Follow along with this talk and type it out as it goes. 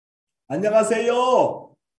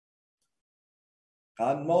안녕하세요.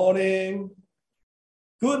 Good morning.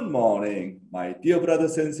 Good morning, my dear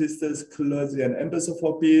brothers and sisters, clergy and ambassadors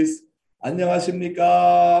for peace.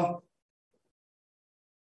 안녕하십니까?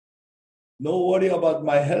 No worry about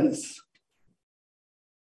my health.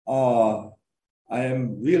 I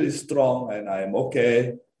am really strong and I am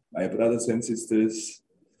okay, my brothers and sisters.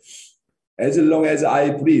 As long as I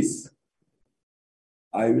breathe,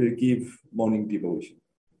 I will give morning devotion.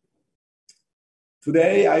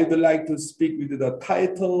 Today, I would like to speak with the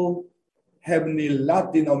title, Heavenly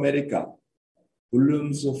Latin America,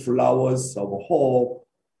 Blooms of Flowers of Hope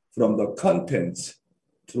from the Contents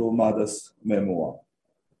through Mother's Memoir.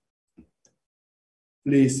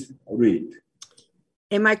 Please read.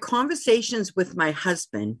 In my conversations with my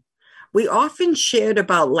husband, we often shared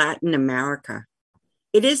about Latin America.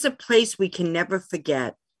 It is a place we can never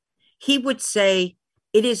forget. He would say,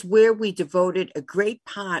 it is where we devoted a great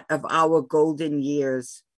part of our golden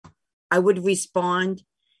years. I would respond,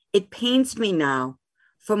 it pains me now,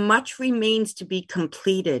 for much remains to be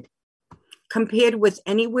completed. Compared with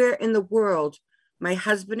anywhere in the world, my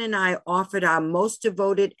husband and I offered our most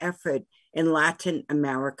devoted effort in Latin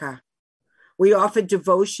America. We offered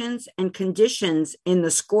devotions and conditions in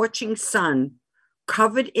the scorching sun,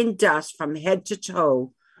 covered in dust from head to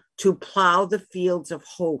toe, to plow the fields of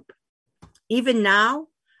hope. Even now,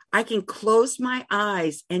 I can close my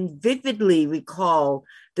eyes and vividly recall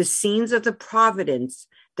the scenes of the providence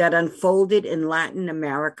that unfolded in Latin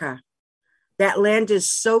America. That land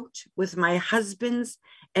is soaked with my husband's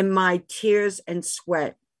and my tears and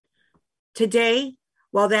sweat. Today,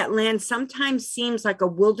 while that land sometimes seems like a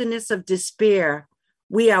wilderness of despair,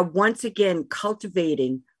 we are once again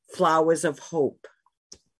cultivating flowers of hope.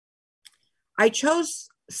 I chose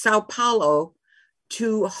Sao Paulo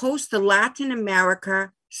to host the Latin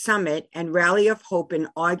America Summit and Rally of Hope in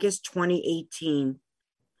August 2018.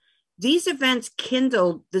 These events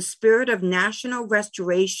kindled the spirit of national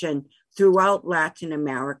restoration throughout Latin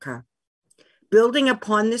America. Building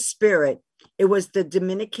upon this spirit, it was the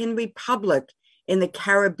Dominican Republic in the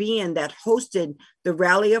Caribbean that hosted the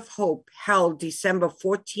Rally of Hope held December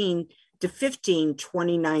 14 to 15,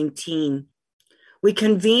 2019. We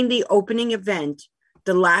convened the opening event,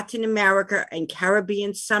 the Latin America and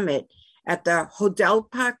Caribbean Summit, at the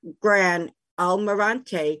Jodelpa Gran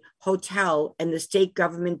Almirante Hotel and the State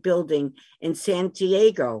Government Building in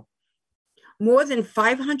Santiago. More than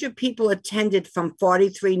 500 people attended from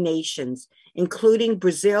 43 nations, including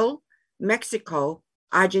Brazil, Mexico,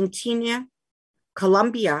 Argentina,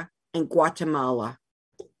 Colombia, and Guatemala.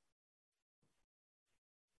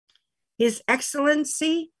 His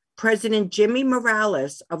Excellency President Jimmy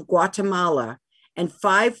Morales of Guatemala and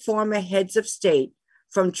 5 former heads of state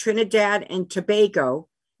from Trinidad and Tobago,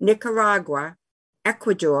 Nicaragua,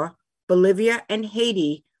 Ecuador, Bolivia, and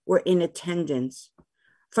Haiti were in attendance.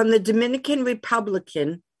 From the Dominican Republic,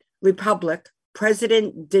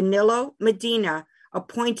 President Danilo Medina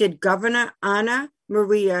appointed Governor Ana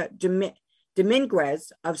Maria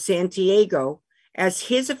Dominguez of Santiago as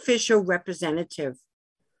his official representative.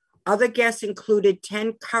 Other guests included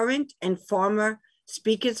 10 current and former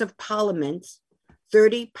speakers of parliaments,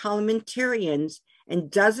 30 parliamentarians, and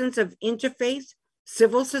dozens of interfaith,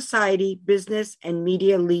 civil society, business, and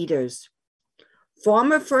media leaders.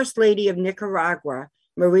 Former First Lady of Nicaragua,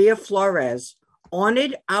 Maria Flores,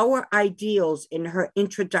 honored our ideals in her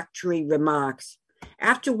introductory remarks,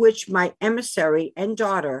 after which my emissary and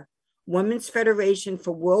daughter, Women's Federation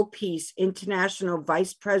for World Peace International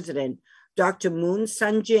Vice President, Dr. Moon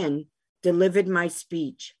Sun-jin, delivered my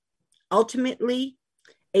speech. Ultimately,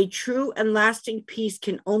 a true and lasting peace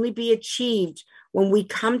can only be achieved when we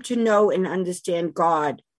come to know and understand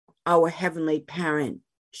God, our heavenly parent,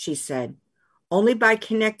 she said. Only by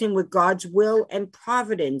connecting with God's will and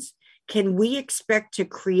providence can we expect to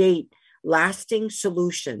create lasting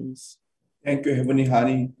solutions. Thank you, Heavenly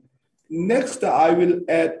Honey. Next, I will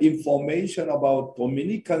add information about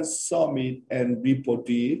Dominican Summit and report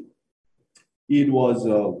it. It was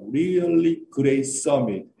a really great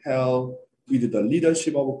summit held with the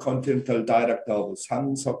leadership of Continental Director of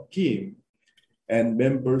Sang-Seok Kim and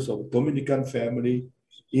members of Dominican family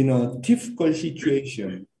in a difficult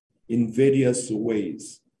situation in various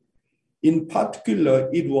ways. In particular,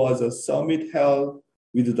 it was a summit held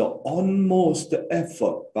with the utmost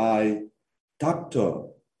effort by Dr.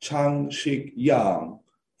 Chang-Shik Yang,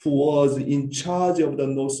 who was in charge of the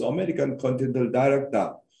North American Continental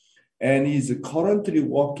Director and is currently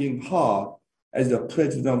working hard as the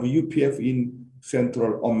president of UPF in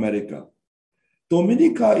Central America.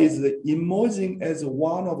 Dominica is emerging as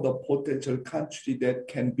one of the potential countries that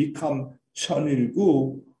can become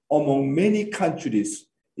Cheonilgu among many countries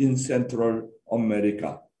in Central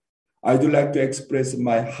America. I'd like to express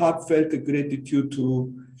my heartfelt gratitude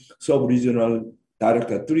to Sub-Regional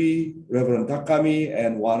Director 3, Reverend Takami,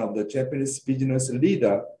 and one of the Japanese business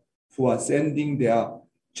leaders who are sending their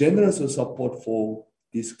generous support for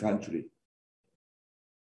this country.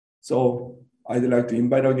 So I'd like to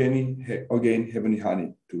invite again Heavenly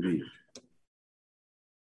Honey to read.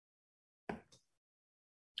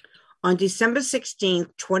 On December 16,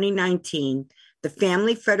 2019, the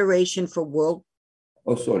Family Federation for World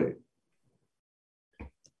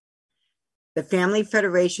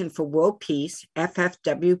Peace,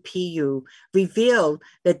 FFWPU, revealed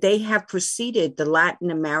that they have preceded the Latin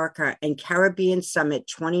America and Caribbean Summit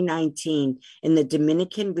 2019 in the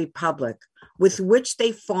Dominican Republic, with which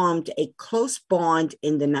they formed a close bond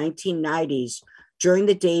in the 1990s during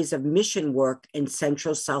the days of mission work in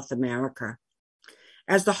Central South America.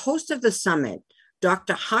 As the host of the summit,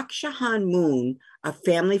 Dr. Hak Ja Han Moon of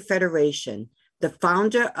Family Federation, the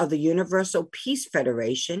founder of the Universal Peace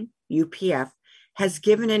Federation, UPF, has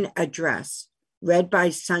given an address read by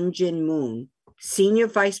Sun Jin Moon, Senior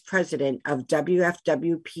Vice President of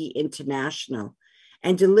WFWP International,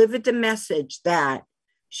 and delivered the message that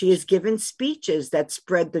she has given speeches that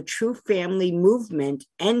spread the true family movement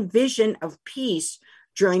and vision of peace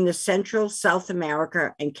during the Central South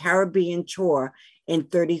America and Caribbean tour in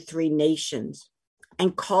 33 nations,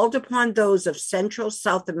 and called upon those of Central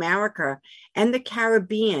South America and the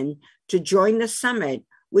Caribbean to join the summit,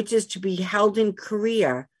 which is to be held in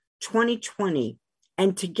Korea 2020,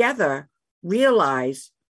 and together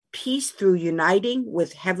realize peace through uniting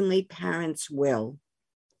with Heavenly Parents' will.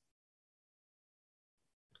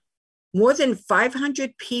 More than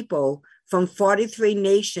 500 people from 43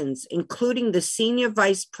 nations, including the senior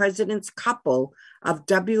vice president's couple of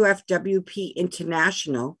WFWP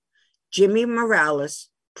International, Jimmy Morales,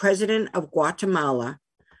 president of Guatemala,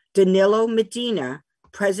 Danilo Medina,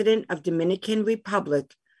 president of Dominican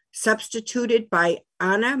Republic, substituted by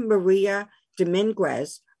Ana Maria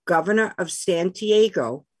Dominguez, governor of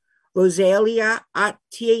Santiago, Rosalia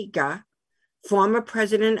Arteaga, former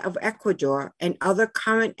president of Ecuador, and other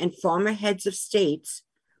current and former heads of states,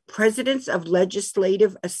 presidents of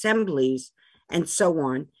legislative assemblies, and so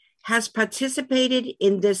on, has participated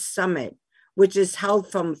in this summit, which is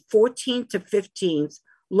held from 14th to 15th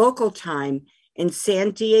local time in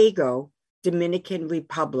San Diego, Dominican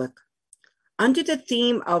Republic. Under the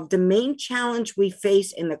theme of the main challenge we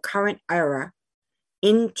face in the current era,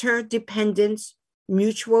 interdependence,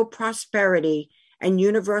 mutual prosperity, and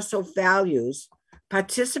universal values,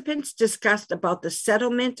 participants discussed about the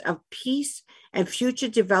settlement of peace and future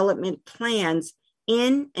development plans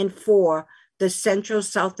in and for the Central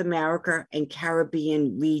South America and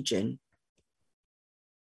Caribbean region.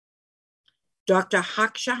 Dr.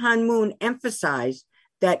 Hak Ja Han Moon emphasized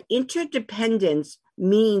that interdependence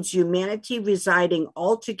means humanity residing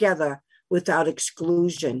all together without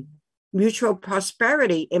exclusion. Mutual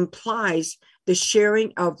prosperity implies the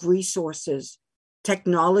sharing of resources,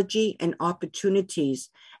 technology, and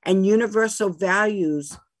opportunities, and universal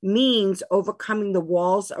values means overcoming the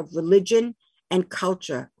walls of religion and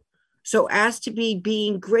culture, so as to be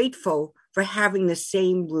being grateful for having the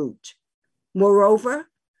same root. Moreover,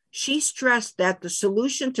 she stressed that the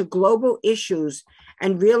solution to global issues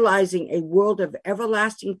and realizing a world of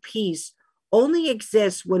everlasting peace only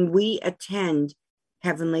exists when we attend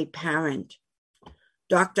Heavenly Parent.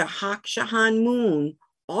 Dr. Hak Ja Han Moon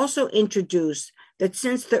also introduced that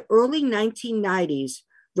since the early 1990s,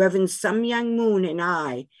 Reverend Samyang Moon and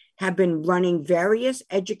I have been running various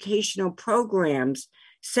educational programs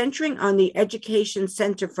centering on the Education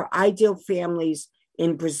Center for Ideal Families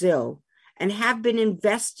in Brazil, and have been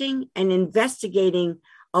investing and investigating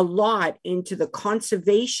a lot into the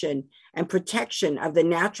conservation and protection of the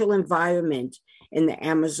natural environment in the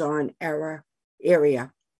Amazon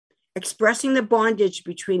area, expressing the bondage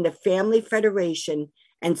between the Family Federation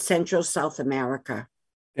and Central South America.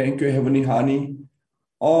 Thank you, Heavenly Honey.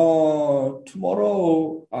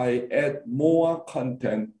 Tomorrow, I add more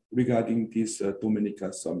content regarding this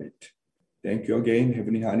Dominica Summit. Thank you again,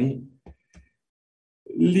 Heavenly Honey.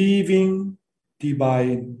 Living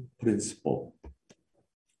divine principle.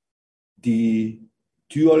 The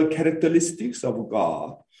dual characteristics of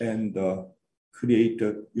God and the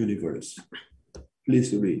created universe.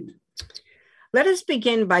 Please read. Let us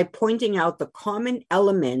begin by pointing out the common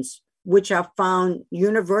elements which are found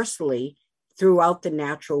universally throughout the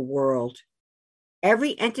natural world.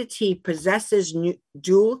 Every entity possesses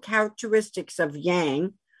dual characteristics of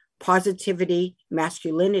yang, positivity,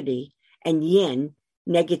 masculinity, and yin,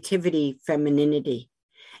 negativity, femininity.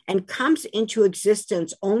 and comes into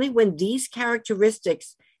existence only when these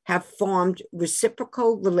characteristics have formed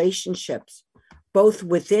reciprocal relationships, both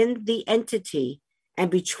within the entity and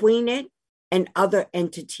between it and other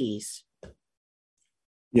entities.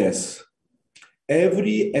 Yes,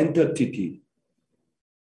 every entity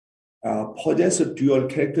possesses dual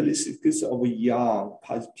characteristics of yang,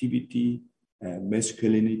 positivity,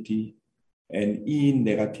 masculinity, and yin,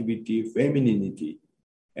 negativity, femininity,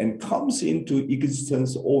 and comes into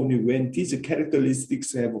existence only when these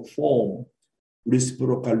characteristics have formed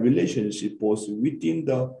reciprocal relationship both within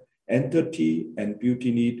the entity and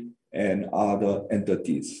between it and other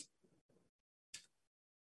entities.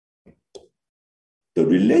 The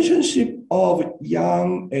relationship of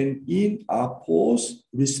yang and yin are both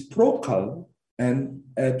reciprocal and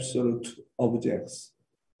absolute objects.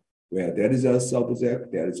 Where there is a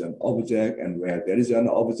subject, there is an object, and where there is an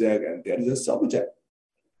object, and there is a subject.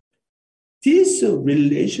 This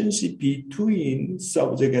relationship between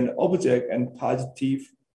subject and object and positive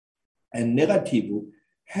and negative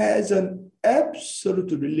has an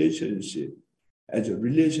absolute relationship as a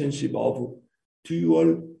relationship of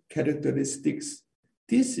dual characteristics.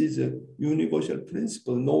 This is a universal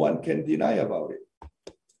principle. No one can deny about it.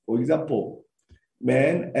 For example,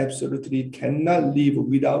 man absolutely cannot live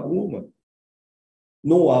without woman,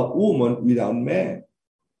 nor woman without man.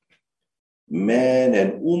 Man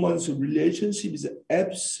and woman's relationship is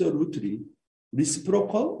absolutely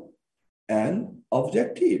reciprocal and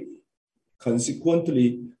objective.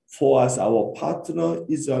 Consequently, for us, our partner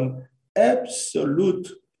is an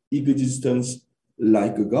absolute existence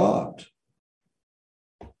like God.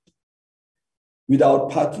 Without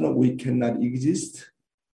partner, we cannot exist,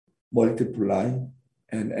 multiply,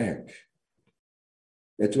 and act.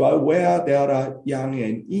 That's why where there are yang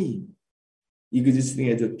and yin, existing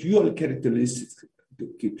as a dual characteristics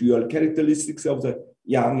of the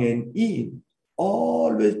yang and yin,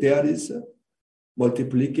 always there is a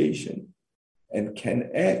multiplication and can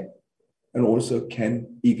act and also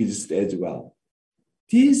can exist as well.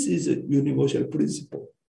 This is a universal principle.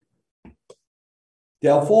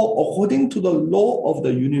 Therefore, according to the law of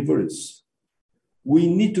the universe, we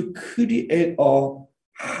need to create a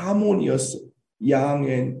harmonious yang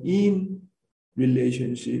and yin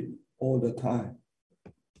relationship all the time.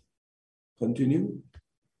 Continue.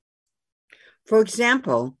 For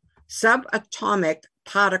example, subatomic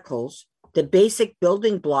particles, the basic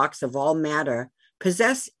building blocks of all matter,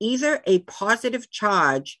 possess either a positive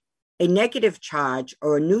charge, a negative charge,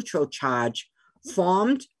 or a neutral charge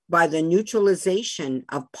formed by the neutralization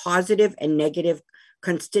of positive and negative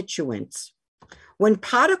constituents. When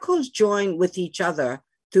particles join with each other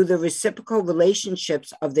through the reciprocal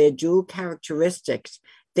relationships of their dual characteristics,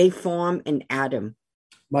 they form an atom.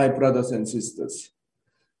 My brothers and sisters,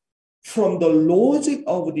 from the logic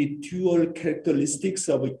of the dual characteristics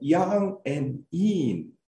of yang and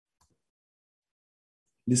yin,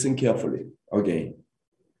 listen carefully again.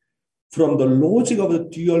 From the logic of the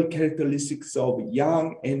dual characteristics of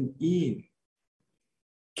yang and yin,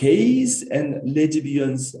 gays and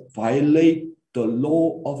lesbians violate the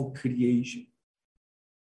law of creation.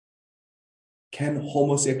 Can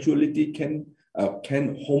homosexuality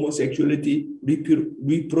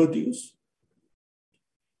reproduce?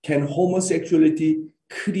 Can homosexuality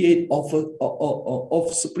create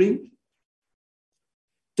offspring?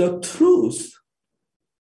 The truth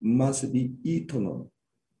must be eternal,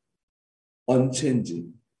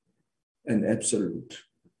 unchanging, and absolute.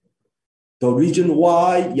 The reason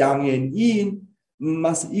why yang and yin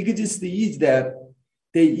must exist is that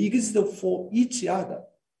they exist for each other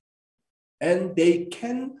and they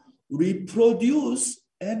can reproduce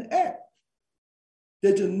and act.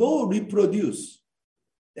 There's no reproduce.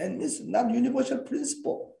 That means not universal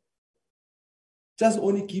principle. Just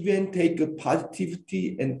only give and take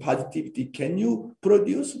positivity and positivity. Can you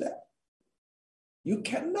produce that? You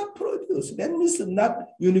cannot produce. That means not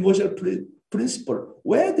universal principle.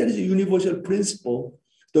 Where there is a universal principle,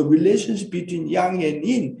 the relationship between yang and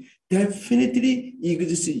yin definitely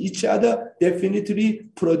exists each other, definitely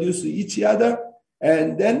produce each other,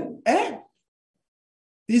 and then act.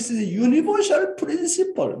 This is a universal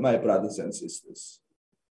principle, my brothers and sisters.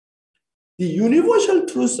 The universal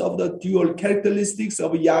truths of the dual characteristics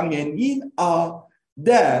of yang and yin are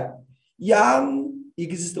that yang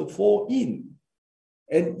exists for yin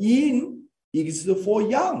and yin exists for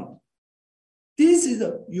yang. This is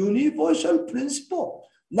a universal principle,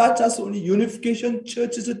 not just only unification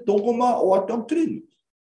church's dogma or doctrine.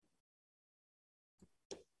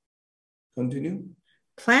 Continue.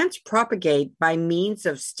 Plants propagate by means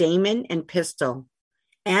of stamen and pistil.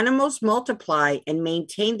 Animals multiply and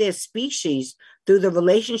maintain their species through the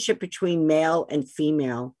relationship between male and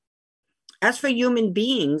female. As for human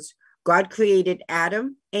beings, God created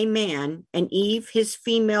Adam, a man, and Eve, his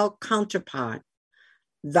female counterpart.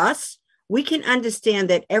 Thus, we can understand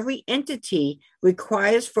that every entity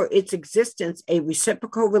requires for its existence a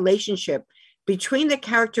reciprocal relationship between the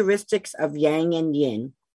characteristics of yang and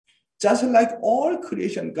yin. Just like all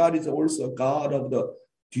creation, God is also God of the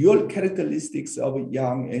dual characteristics of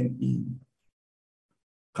yang and yin.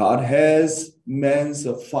 God has man's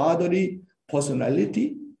fatherly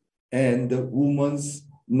personality and woman's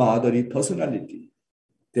motherly personality.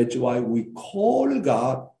 That's why we call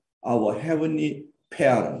God our heavenly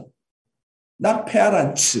parent. Not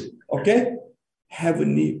parents, okay?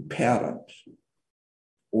 Heavenly parent.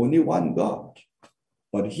 Only one God.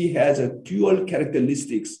 But he has a dual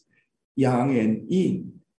characteristics, yang and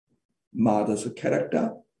yin. Mother's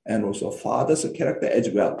character and also father's character as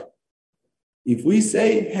well. If we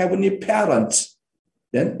say heavenly parents,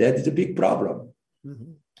 then that is a big problem.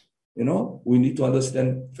 Mm-hmm. You know, we need to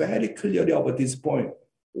understand very clearly about this point.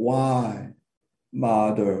 Why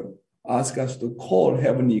Mother asked us to call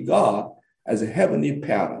heavenly God as a heavenly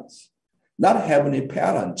parents, not heavenly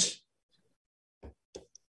parents.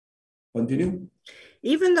 Continue.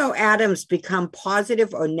 Even though atoms become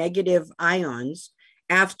positive or negative ions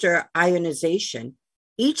after ionization,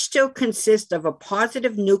 each still consists of a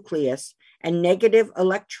positive nucleus and negative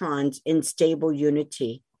electrons in stable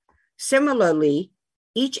unity. Similarly,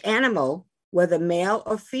 each animal, whether male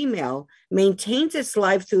or female, maintains its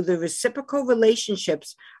life through the reciprocal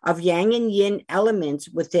relationships of yang and yin elements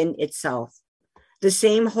within itself. The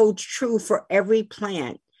same holds true for every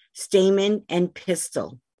plant, stamen and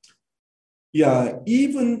pistil. Yeah,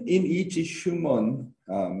 even in each human,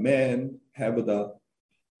 man have the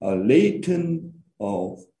latent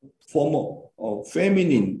form of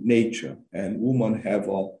feminine nature, and women have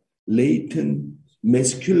a latent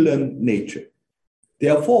masculine nature.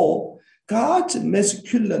 Therefore, God's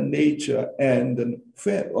masculine nature and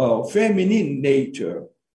feminine nature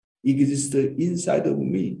exist inside of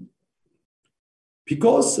me.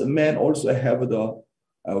 Because men also have the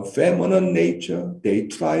feminine nature, they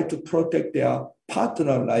try to protect their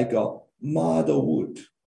partner like a mother would.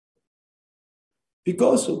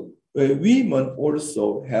 Because women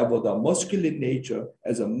also have the masculine nature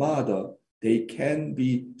as a mother, they can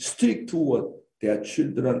be strict toward their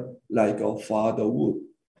children like a father would.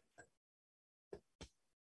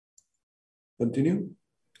 Continue.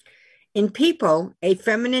 In people, a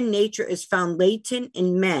feminine nature is found latent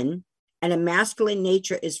in men, and a masculine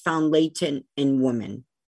nature is found latent in women.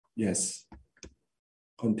 Yes.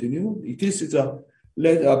 Continue. This is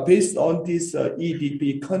based on this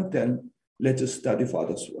EDP content. Let's study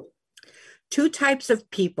further. Two types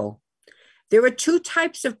of people. There are two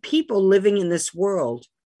types of people living in this world,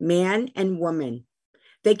 man and woman.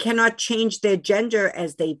 They cannot change their gender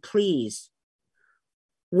as they please.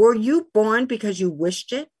 Were you born because you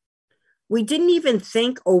wished it? We didn't even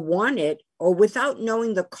think or want it, or without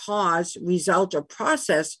knowing the cause, result, or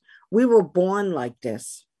process, we were born like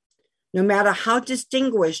this. No matter how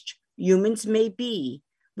distinguished humans may be,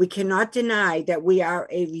 we cannot deny that we are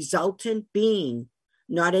a resultant being,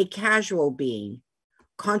 not a casual being.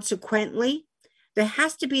 Consequently, there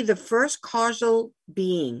has to be the first causal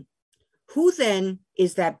being. Who then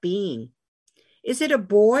is that being? Is it a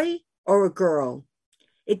boy or a girl?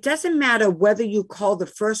 It doesn't matter whether you call the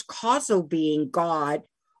first causal being God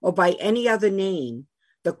or by any other name.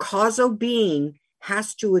 The causal being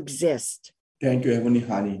has to exist. Thank you, Heavenly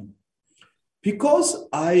Honey. Because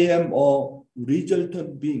I am a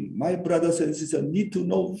resultant being, my brothers and sisters need to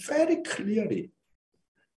know very clearly.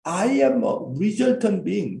 I am a resultant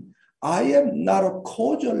being. I am not a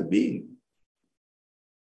causal being.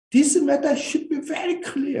 This matter should be very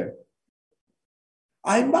clear.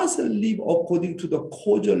 I must live according to the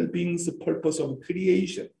causal being's purpose of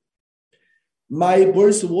creation. My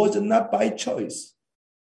birth was not by choice,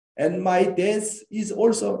 and my death is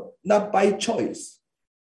also not by choice.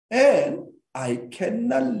 And I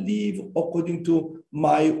cannot live according to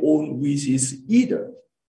my own wishes either.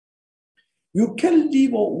 You can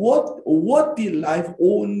live what the life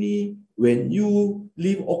only when you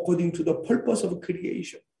live according to the purpose of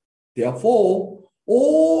creation. Therefore,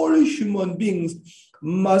 all human beings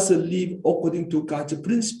must live according to God's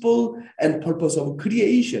principle and purpose of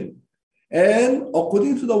creation and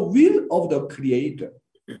according to the will of the Creator.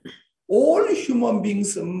 All human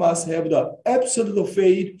beings must have the absolute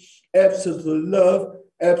faith, absolute love,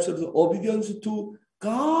 absolute obedience to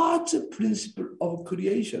God's principle of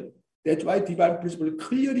creation. That's why divine principle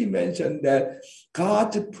clearly mentioned that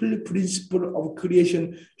God's principle of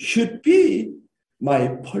creation should be my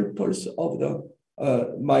purpose of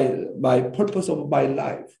my purpose of my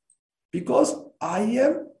life, because I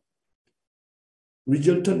am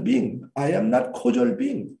resultant being. I am not causal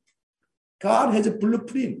being. God has a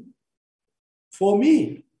blueprint for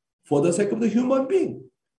me, for the sake of the human being.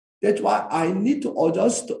 That's why I need to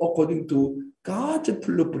adjust according to God's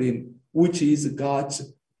blueprint, which is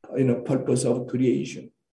God's purpose of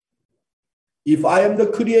creation. If I am the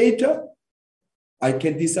creator, I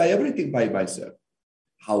can decide everything by myself.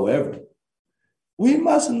 However, we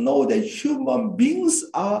must know that human beings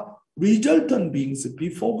are resultant beings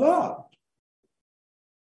before God.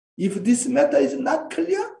 If this matter is not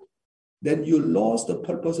clear, then you lost the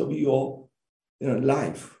purpose of your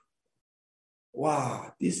life.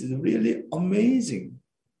 Wow, this is really amazing.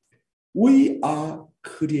 We are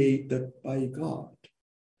created by God.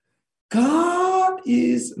 God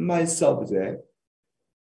is my subject,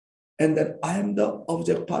 and then I am the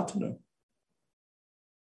object partner.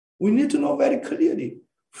 We need to know very clearly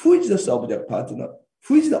who is the subject partner,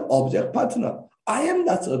 who is the object partner. I am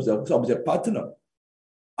not subject partner.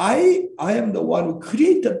 I am the one who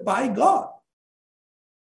created by God.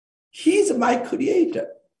 He's my creator.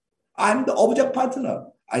 I'm the object partner.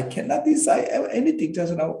 I cannot decide anything.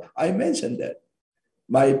 Just now I mentioned that.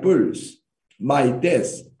 My birth, my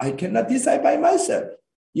death, I cannot decide by myself.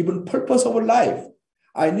 Even purpose of life,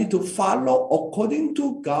 I need to follow according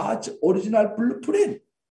to God's original blueprint.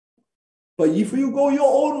 But if you go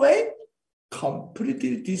your own way,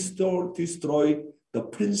 completely destroy the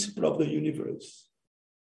principle of the universe.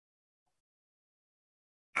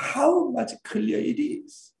 How much clear it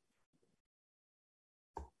is.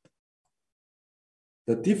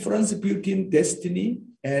 The difference between destiny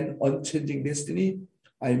and unchanging destiny,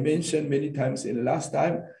 I mentioned many times in the last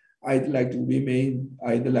time. I'd like to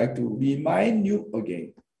remind you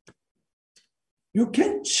again. You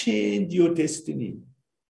can change your destiny,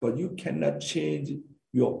 but you cannot change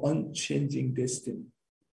your unchanging destiny.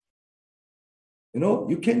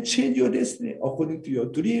 You can change your destiny according to your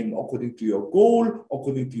dream, according to your goal,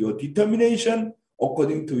 according to your determination,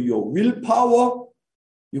 according to your willpower.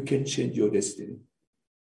 You can change your destiny.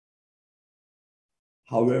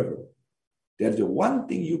 However, there's one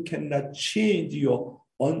thing you cannot change: your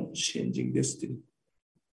unchanging destiny.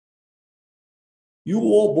 You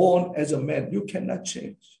were born as a man. You cannot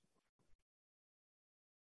change.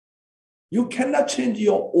 You cannot change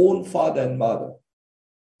your own father and mother.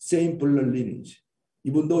 Same blood lineage.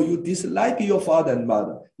 Even though you dislike your father and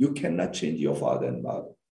mother, you cannot change your father and mother.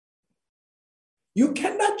 You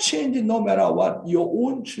cannot change, no matter what, your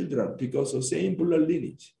own children because of same blood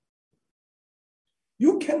lineage.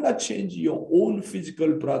 You cannot change your own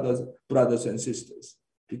physical brothers and sisters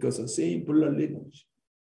because of same blood lineage.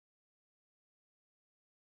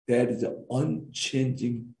 That is an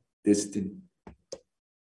unchanging destiny.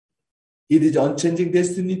 It is unchanging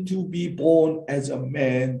destiny to be born as a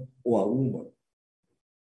man or a woman.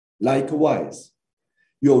 Likewise,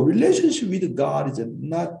 your relationship with God is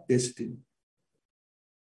not destiny,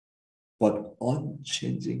 but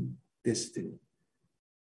unchanging destiny.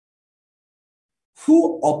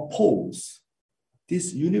 Who oppose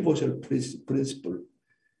this universal principle,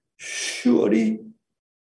 surely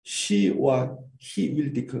she or he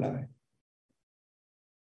will decline.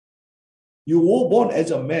 You were born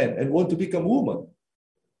as a man and want to become a woman.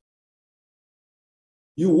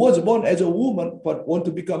 You was born as a woman but want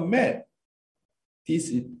to become man. This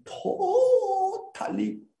is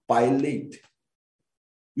totally violate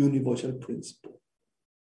universal principle.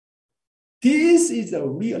 This is a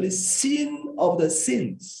really sin of the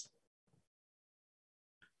sins.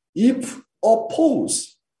 If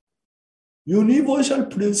oppose universal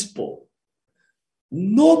principle,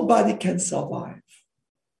 nobody can survive.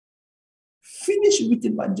 Finish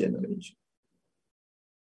within one generation.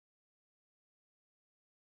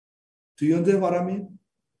 Do you understand what I mean?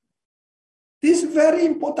 This is a very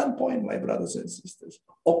important point, my brothers and sisters.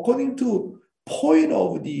 According to point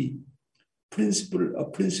of the principle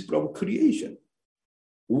of creation,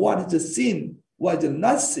 what is the sin, what is the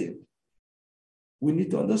not sin? We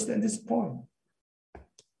need to understand this point.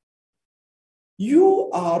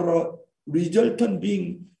 You are a resultant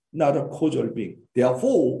being, not a causal being.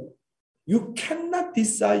 Therefore, you cannot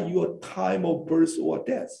decide your time of birth or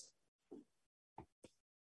death.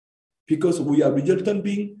 Because we are resultant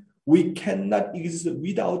being, we cannot exist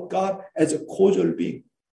without God as a causal being.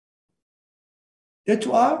 That's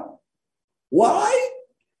why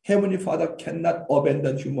Heavenly Father cannot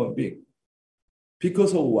abandon human being.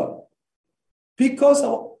 Because of what? Because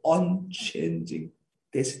of unchanging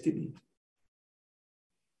destiny.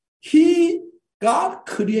 God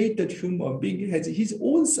created human being, has his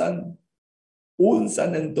own son own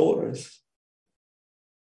sons and daughters.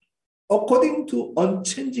 According to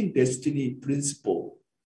unchanging destiny principle,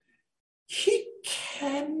 he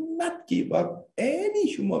cannot give up any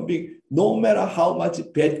human being, no matter how much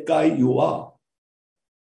bad guy you are.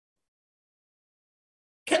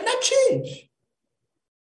 Cannot change.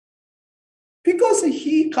 Because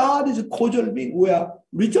God is a causal being, we are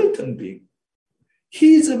resultant being.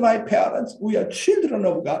 He is my parents, we are children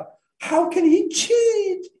of God. How can he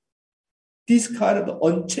change this kind of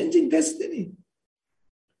unchanging destiny?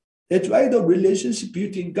 That's why the relationship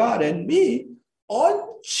between God and me,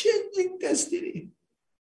 unchanging destiny.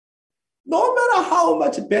 No matter how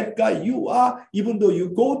much bad guy you are, even though you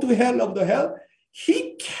go to hell of the hell,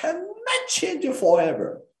 he cannot change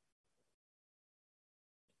forever.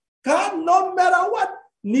 God, no matter what,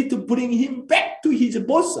 need to bring him back to his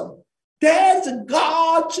bosom. That's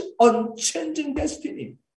God's unchanging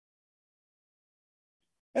destiny.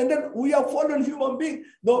 And then we are fallen human beings,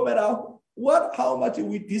 no matter what, how much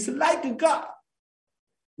we dislike God,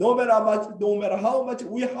 no matter how much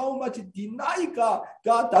we deny God,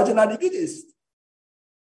 God does not exist.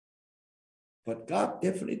 But God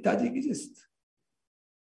definitely does exist.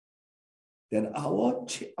 Then our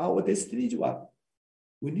destiny is what?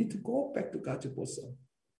 We need to go back to God's bosom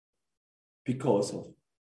because of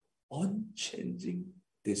unchanging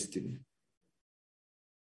destiny.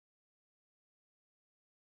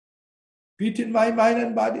 Between my mind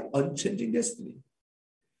and body, unchanging destiny.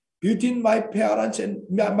 Between my parents and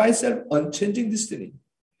myself, unchanging destiny.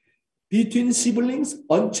 Between siblings,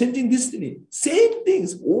 unchanging destiny. Same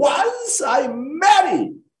things. Once I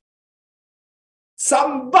marry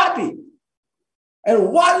somebody,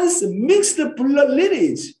 and once mixed blood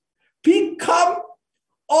lineage, become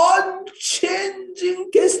unchanging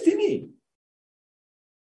destiny.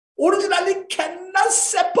 Originally cannot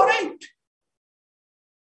separate.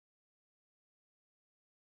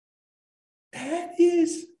 That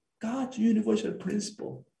is God's universal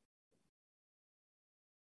principle.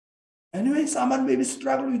 Anyway, someone maybe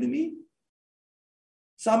struggle with me.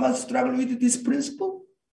 Someone struggle with this principle.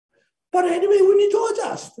 But anyway, we need to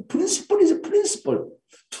adjust. The principle is a principle.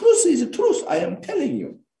 Truth is a truth, I am telling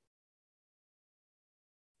you.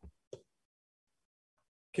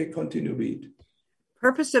 Okay, continue read.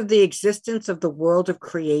 Purpose of the existence of the world of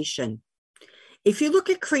creation. If you look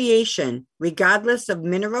at creation, regardless of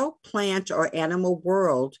mineral, plant, or animal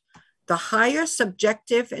world, the higher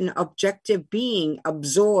subjective and objective being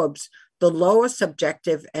absorbs the lower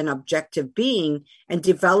subjective and objective being and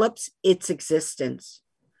develops its existence.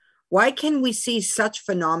 Why can we see such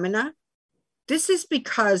phenomena? This is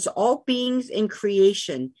because all beings in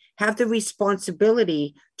creation have the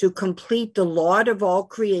responsibility to complete the Lord of all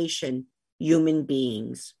creation, human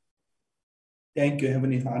beings. Thank you,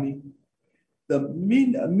 Heavenly Honey. The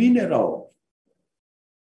mineral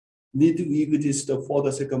need to exist for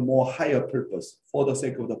the sake of more higher purpose, for the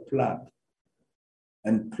sake of the plant.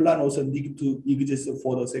 And plant also need to exist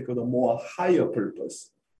for the sake of the more higher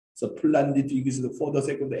purpose. So plant need to exist for the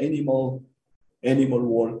sake of the animal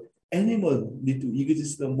world. Animal need to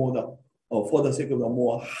exist more for the sake of the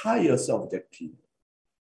more higher subjective,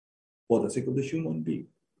 for the sake of the human being.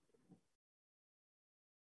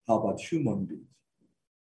 How about human beings?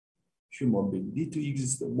 Human beings need to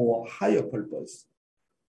exist more higher purpose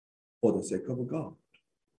for the sake of God.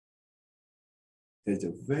 There's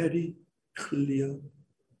a very clear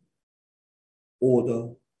order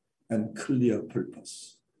and clear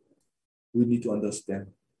purpose. We need to understand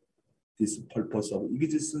this purpose of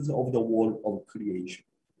existence of the world of creation.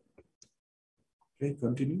 Okay,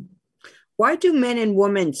 continue. Why do men and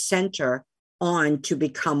women center on to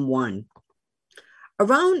become one?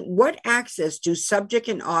 Around what axis do subject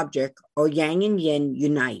and object, or yang and yin,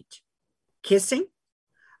 unite? Kissing?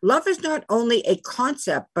 Love is not only a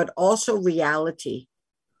concept, but also reality.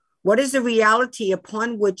 What is the reality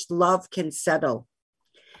upon which love can settle?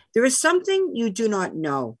 There is something you do not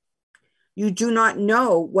know. You do not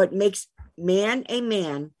know what makes man a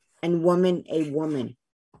man and woman a woman.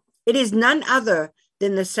 It is none other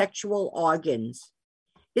than the sexual organs.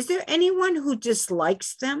 Is there anyone who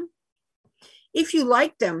dislikes them? If you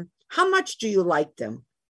like them, how much do you like them?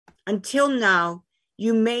 Until now,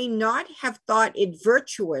 you may not have thought it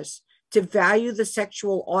virtuous to value the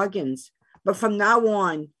sexual organs, but from now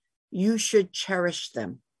on, you should cherish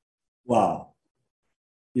them. Wow,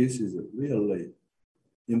 this is a really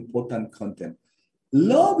important content.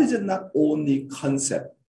 Love is not only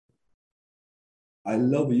concept. I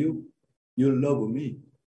love you, you love me.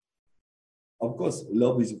 Of course,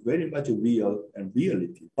 love is very much real and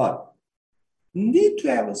reality, but need to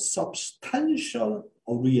have a substantial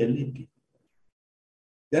reality.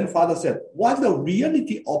 Then Father said, what the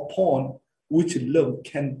reality upon which love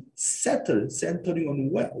can settle, centering on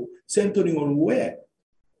where?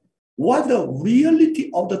 What the reality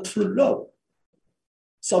of the true love?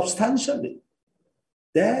 Substantially,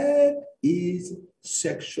 that is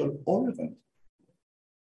sexual organ.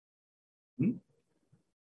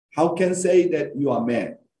 How can say that you are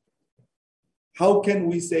man? How can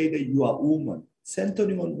we say that you are woman?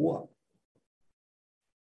 Centering on what?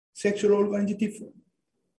 Sexual organ is different.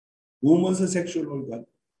 Woman's sexual organ,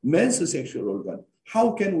 man's sexual organ.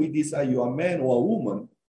 How can we decide you are man or woman?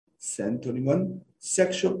 Centering on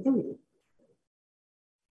sexual organ.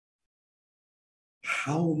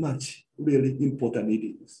 How much really important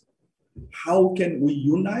it is. How can we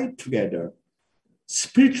unite together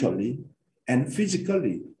spiritually and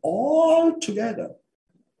physically, all together?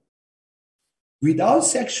 Without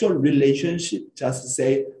sexual relationship, just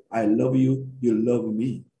say, I love you, you love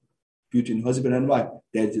me. Between husband and wife,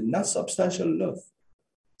 that is not substantial love.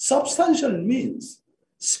 Substantial means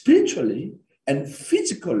spiritually and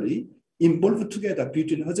physically involved together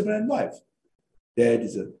between husband and wife. That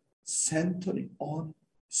is a centering on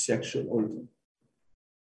sexual organ.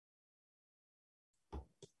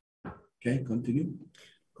 Okay, continue.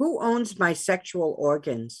 Who owns my sexual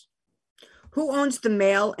organs? Who owns the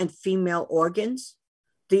male and female organs?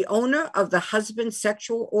 The owner of the husband's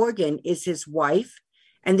sexual organ is his wife,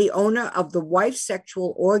 and the owner of the wife's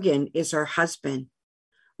sexual organ is her husband.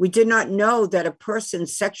 We do not know that a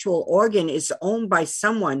person's sexual organ is owned by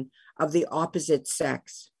someone of the opposite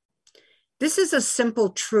sex. This is a simple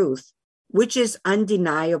truth, which is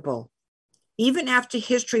undeniable. Even after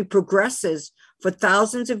history progresses for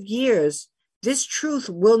thousands of years, this truth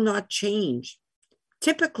will not change.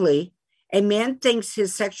 Typically, a man thinks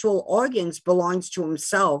his sexual organs belongs to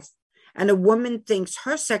himself, and a woman thinks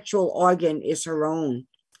her sexual organ is her own.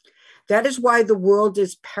 That is why the world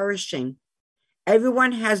is perishing.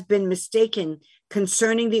 Everyone has been mistaken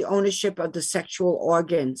concerning the ownership of the sexual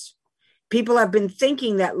organs. People have been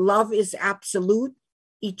thinking that love is absolute,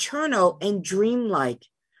 eternal, and dreamlike.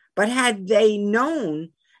 But had they known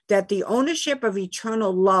that the ownership of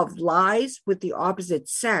eternal love lies with the opposite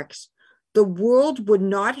sex, the world would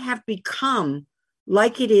not have become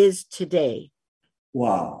like it is today.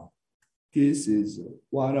 Wow, this is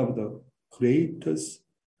one of the greatest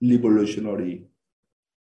revolutionary.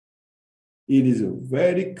 It is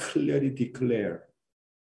very clearly declared.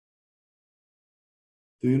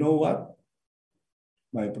 Do you know what,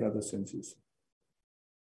 my brothers and sisters?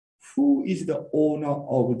 Who is the owner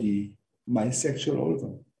of my sexual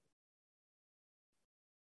organ?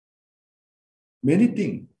 Many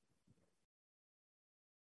things.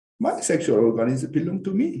 My sexual organ belongs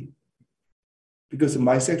to me because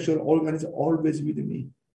my sexual organ is always with me.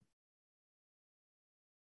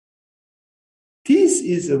 This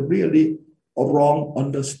is a really a wrong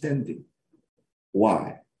understanding.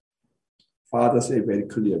 Why? Father said very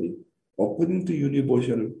clearly, according to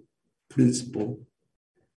universal principle,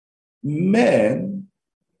 man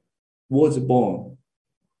was born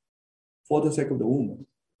for the sake of the woman.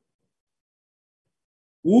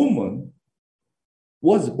 Woman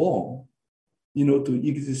was born, to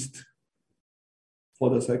exist for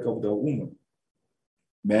the sake of the woman.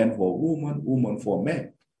 Man for woman, woman for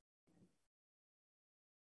man.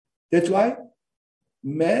 That's why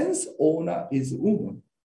man's owner is woman.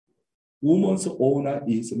 Woman's owner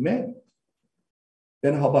is man.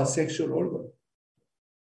 Then how about sexual organ?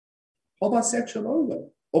 How about sexual organ?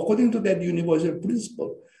 According to that universal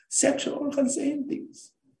principle, sexual organ same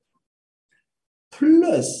things.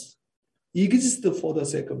 Plus exists for the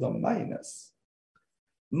sake of the minus.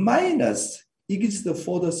 Minus exists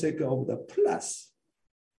for the sake of the plus.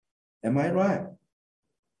 Am I right?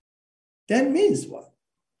 That means what?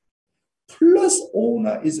 Plus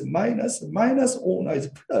owner is minus, minus owner is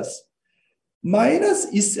plus. Minus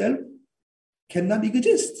itself cannot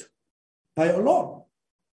exist by alone.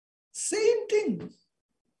 Same thing.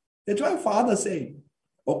 That's why Father saying,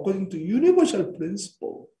 according to universal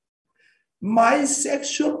principle, my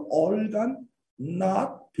sexual organ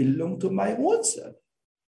not belong to my own self.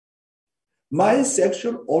 My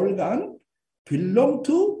sexual organ belong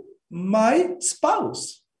to my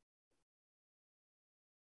spouse.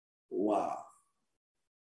 Wow.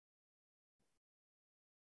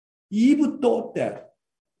 Eve thought that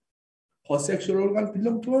her sexual organ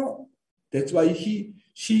belonged to her. That's why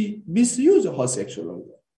she misused her sexual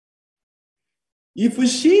organ. If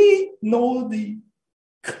she knows the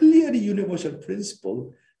clearly universal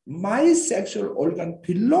principle, my sexual organ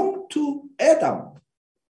belonged to Adam.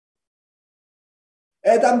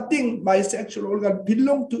 Adam thinks my sexual organ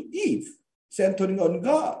belonged to Eve, centering on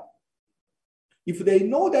God. If they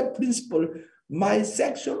know that principle, my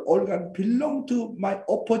sexual organ belong to my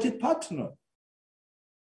opposite partner,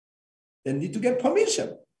 they need to get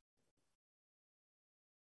permission.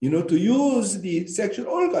 To use the sexual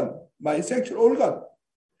organ, my sexual organ.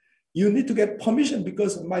 You need to get permission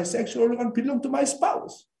because my sexual organ belong to my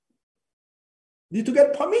spouse. Need to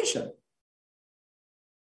get permission.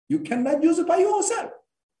 You cannot use it by yourself.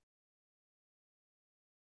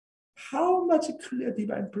 How much clear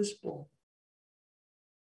divine principle?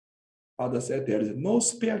 Father said there is no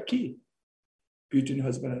spare key between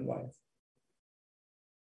husband and wife.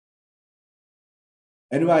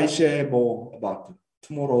 Anyway, I share more about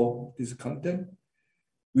tomorrow this content.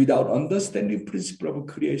 Without understanding principle of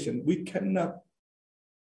creation, we cannot,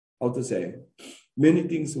 many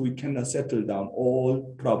things we cannot settle down,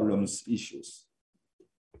 all problems, issues.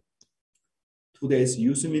 Today's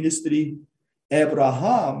youth ministry,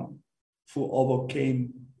 Abraham, who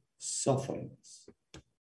overcame sufferings.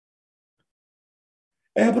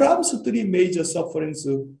 Abraham's three major sufferings,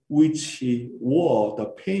 which he wore, the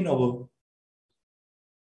pain of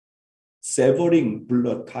severing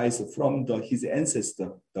blood ties from his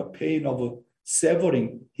ancestor, the pain of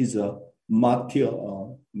severing his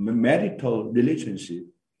marital relationship,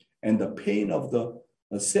 and the pain of the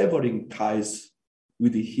severing ties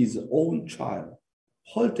with his own child,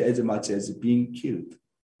 hurt as much as being killed.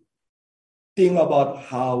 Think about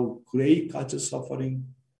how great God's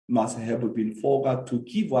suffering must have been for God to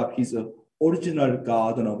give up his original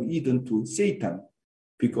Garden of Eden to Satan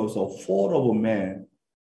because of fall of man,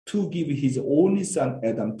 to give his only son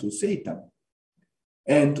Adam to Satan,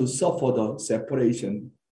 and to suffer the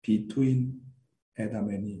separation between Adam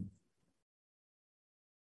and Eve.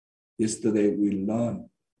 Yesterday we learned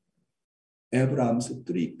Abraham's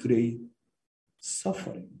three great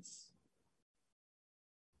sufferings.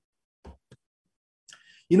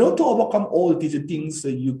 To overcome all these things,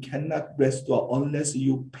 you cannot restore unless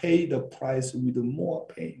you pay the price with more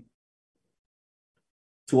pain.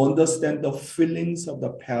 To understand the feelings of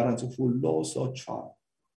the parents who lost a child.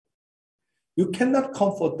 You cannot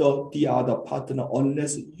comfort the other partner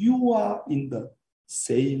unless you are in the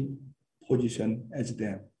same position as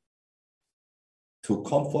them. To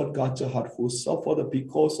comfort God's heart who suffered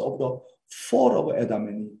because of the fall of Adam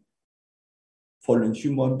and Eve. Fallen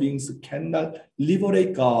human beings cannot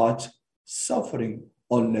liberate God's suffering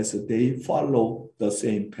unless they follow the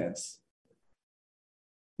same path.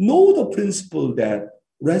 Know the principle that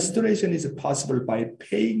restoration is possible by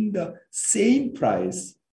paying the same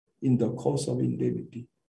price in the course of indemnity.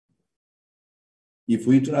 If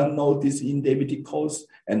we do not know this indemnity cost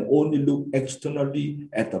and only look externally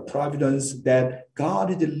at the providence that God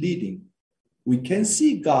is leading, we can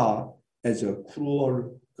see God as a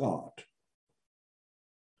cruel God.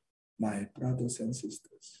 My brothers and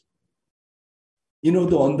sisters,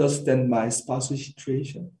 to understand my spouse's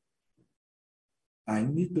situation, I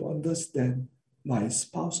need to understand my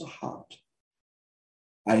spouse's heart.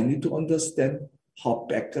 I need to understand her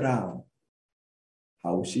background,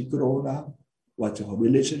 how she grown up, what's her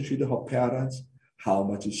relationship with her parents, how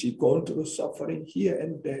much she gone through suffering here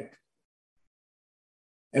and there.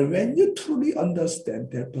 And when you truly understand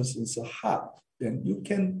that person's heart, then you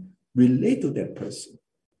can relate to that person.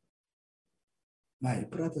 My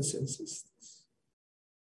brothers and sisters,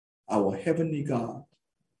 our heavenly God,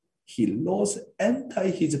 he lost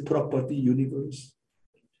entire his property universe.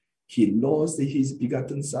 He lost his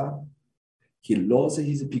begotten son. He lost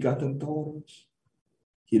his begotten daughters.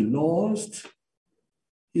 He lost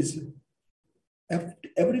his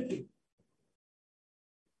everything.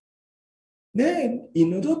 Then,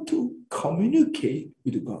 in order to communicate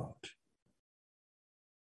with God,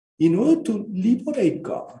 in order to liberate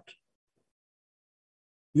God,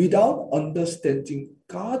 without understanding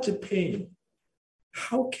God's pain,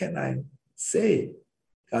 how can I say,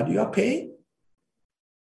 God, you are pain?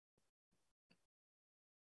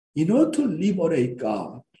 In order to liberate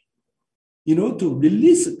God, in order to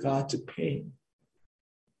release God's pain,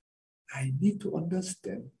 I need to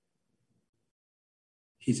understand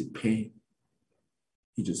his pain,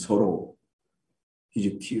 his sorrow,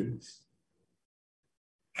 his tears.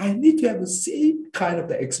 I need to have the same kind of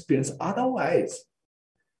the experience. Otherwise,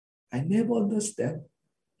 I never understand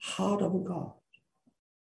heart of God.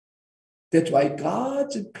 That's why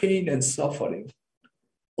God's pain and suffering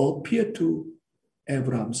appear to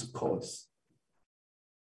Abraham's cause.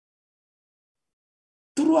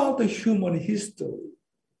 Throughout the human history,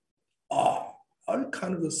 all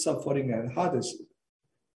kinds of suffering and hardship.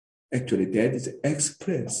 Actually, that is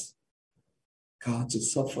express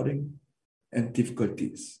God's suffering and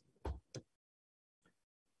difficulties.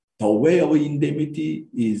 The way of indemnity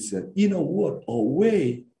is, in a word, a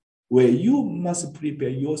way where you must prepare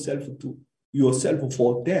yourself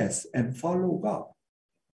for death and follow God.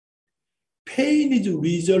 Pain is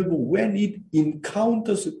resolved when it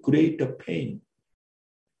encounters greater pain.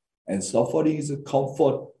 And suffering is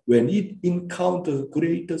comfort when it encounters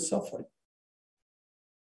greater suffering.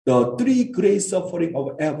 The three great sufferings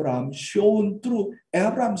of Abraham shown through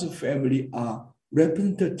Abraham's family are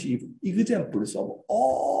representative examples of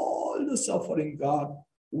all the suffering God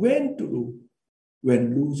went through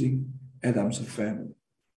when losing Adam's family.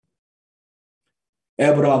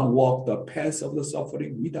 Abraham walked the path of the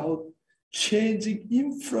suffering without changing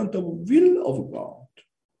in front of the will of God.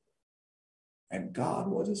 And God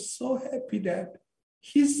was so happy that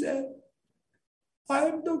he said, I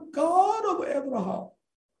am the God of Abraham.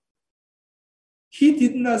 He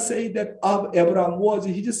did not say that Abraham was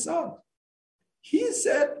his son. He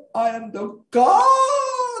said, I am the God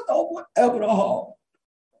of Abraham.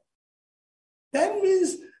 That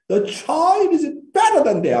means the child is better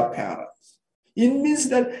than their parents. It means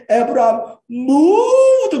that Abraham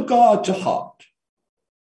moved God's heart.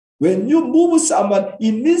 When you move someone,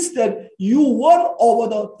 it means that you won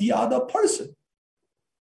over the other person.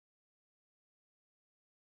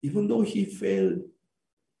 Even though he failed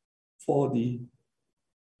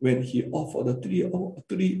when he offered the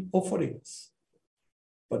three offerings,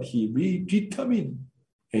 but he determined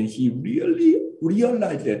and he really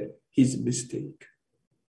realized that his mistake.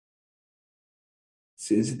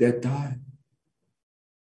 Since that time,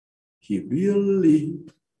 he really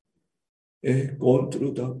gone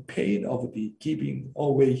through the pain of the giving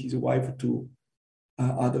away his wife to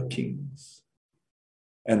other kings.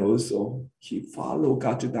 And also, he followed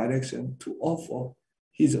God's direction to offer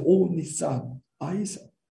his only son, Isaac.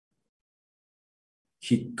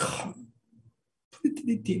 He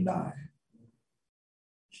completely denied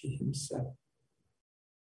himself.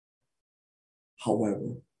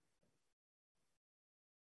 However,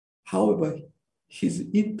 his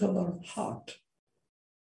internal heart,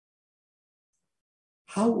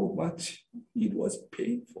 how much it was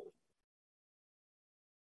painful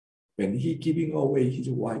when he giving away his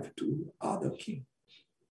wife to other king.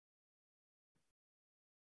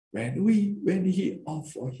 When he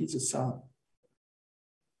offered his son,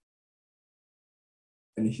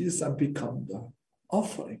 and his son become the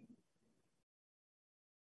offering.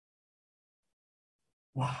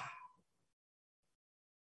 Wow.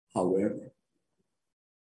 However,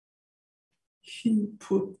 he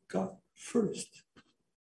put God first.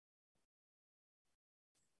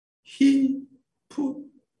 He put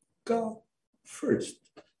God first.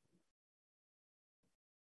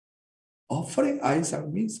 Offering Isaac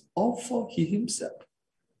means offer himself.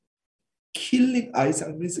 Killing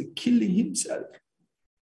Isaac means killing himself.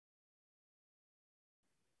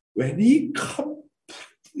 When he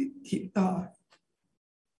completely died,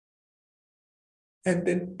 and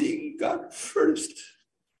then think God first,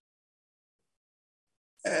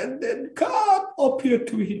 and then God appeared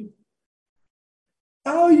to him.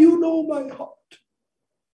 Now you know my heart.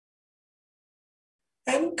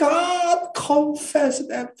 And God confessed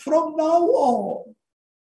that from now on,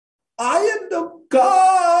 I am the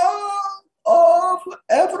God of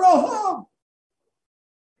Abraham.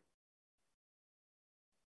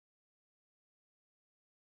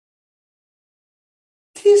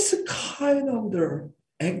 This kind of the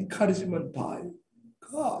encouragement by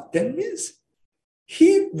God, that means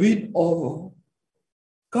he win over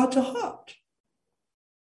God's heart.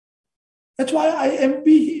 That's why I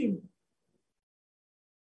envy him.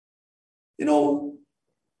 You know,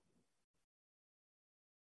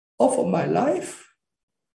 offer my life,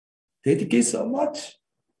 dedicate so much,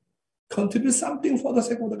 contribute something for the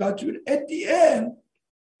sake of the God. At the end,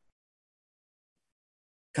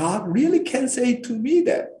 God really can say to me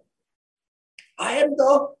that I am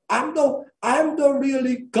the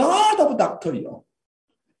really God of Dr. Young.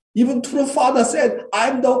 Even true father said, I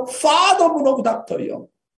am the father of Dr. Young.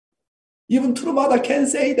 Even true mother can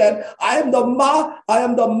say that I am the mother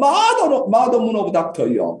of Dr.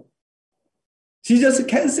 Young. Jesus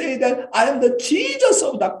can say that I am the Jesus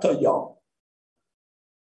of Dr. Young.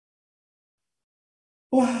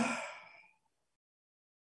 Wow.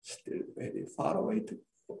 Still very far away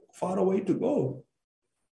to go.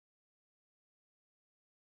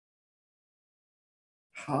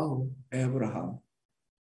 How Abraham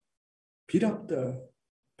built up the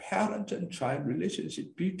parent and child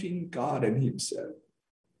relationship between God and himself.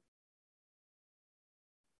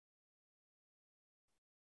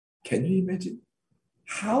 Can you imagine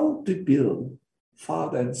how to build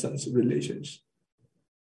father and son's relationship?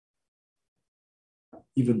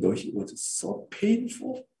 Even though it was so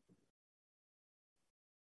painful,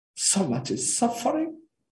 so much suffering.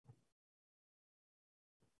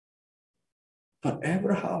 But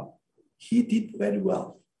Abraham, he did very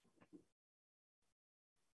well.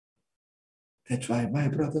 That's why, my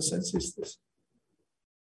brothers and sisters,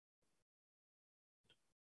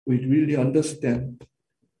 we really understand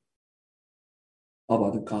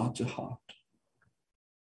about God's heart.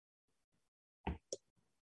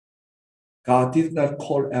 God did not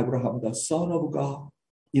call Abraham the son of God.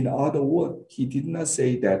 In other words, he did not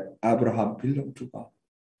say that Abraham belonged to God,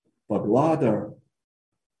 but rather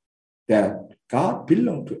that God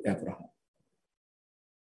belonged to Abraham.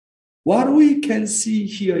 What we can see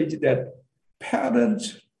here is that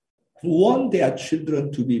parents want their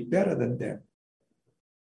children to be better than them.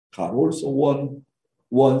 God also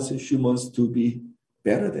wants humans to be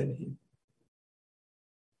better than him.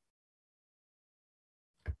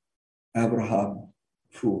 Abraham,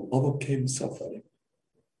 who overcame suffering.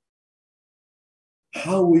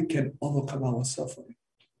 How we can overcome our suffering?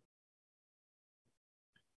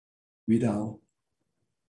 Without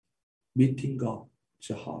meeting God's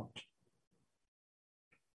heart.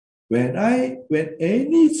 When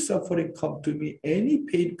any suffering come to me, any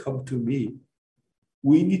pain come to me,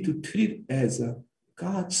 we need to treat it as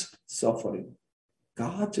God's suffering,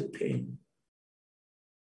 God's pain.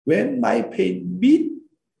 When my pain meet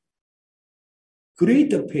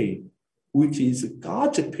greater pain, which is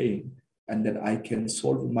God's pain, and then I can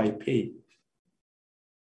solve my pain.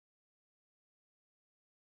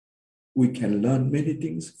 We can learn many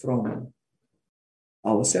things from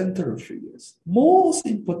our central figures. Most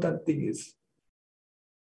important thing is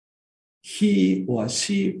he or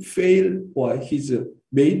she failed or his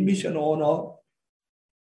main mission or not.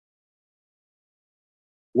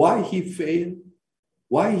 Why he failed,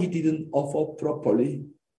 why he didn't offer properly,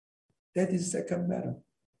 that is second matter.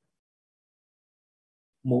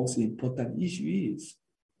 Most important issue is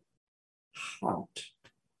heart.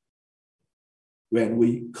 When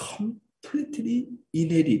we completely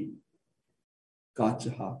inherit God's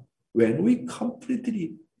heart, when we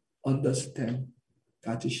completely understand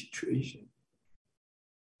God's situation,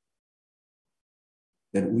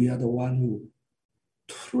 then we are the one who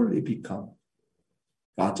truly become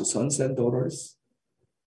God's sons and daughters.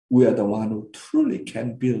 We are the one who truly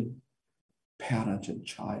can build parent and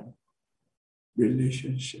child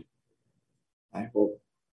relationship. I hope,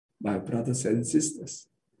 my brothers and sisters,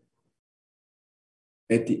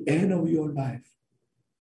 at the end of your life,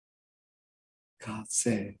 God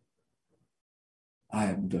said, I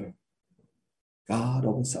am the God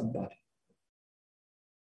of somebody.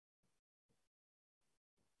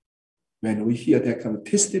 When we hear that kind of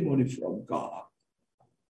testimony from God,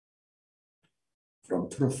 from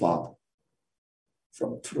true Father,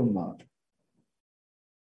 from true Mother,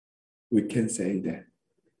 we can say that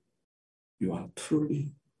you are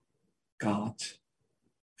truly God's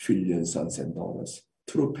filial sons and daughters,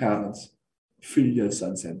 true parents, filial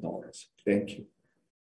sons and daughters. Thank you.